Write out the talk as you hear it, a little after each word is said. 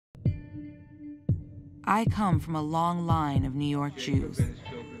I come from a long line of New York Jews.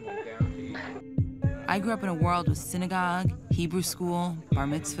 I grew up in a world with synagogue, Hebrew school, bar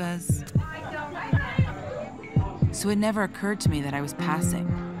mitzvahs. So it never occurred to me that I was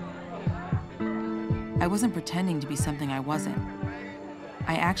passing. I wasn't pretending to be something I wasn't.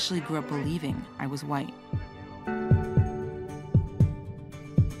 I actually grew up believing I was white.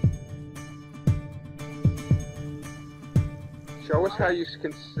 Show us how you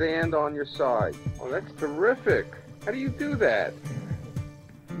can stand on your side. Oh, that's terrific. How do you do that?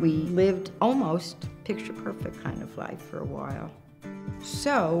 We lived almost picture-perfect kind of life for a while.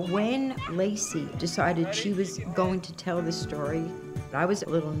 So when Lacey decided she was going to tell the story, I was a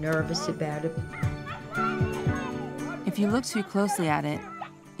little nervous about it. If you look too closely at it,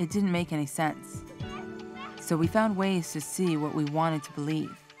 it didn't make any sense. So we found ways to see what we wanted to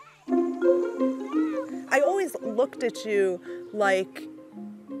believe. I always looked at you like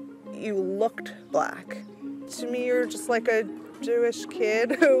you looked black. To me, you're just like a Jewish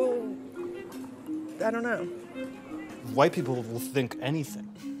kid who, I don't know. White people will think anything.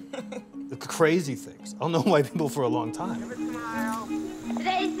 Crazy things. I'll know white people for a long time.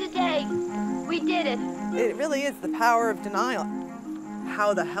 Today's the day. We did it. It really is the power of denial.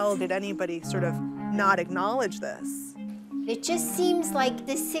 How the hell did anybody sort of not acknowledge this? It just seems like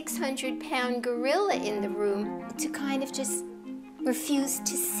the 600-pound gorilla in the room to kind of just refuse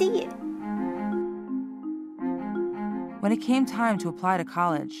to see it. When it came time to apply to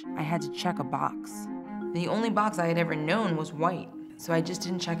college, I had to check a box. The only box I had ever known was white, so I just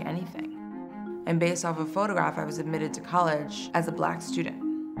didn't check anything. And based off a photograph, I was admitted to college as a black student.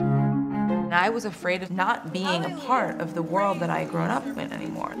 And I was afraid of not being a part of the world that I had grown up in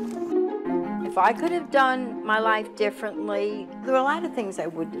anymore. If I could have done my life differently, there were a lot of things I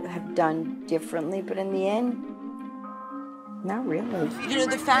would have done differently, but in the end, not really. You know,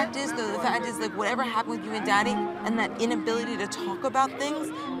 the fact is, like, whatever happened with you and Daddy, and that inability to talk about things,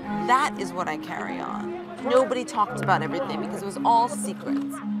 that is what I carry on. Nobody talked about everything because it was all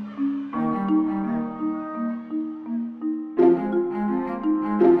secrets.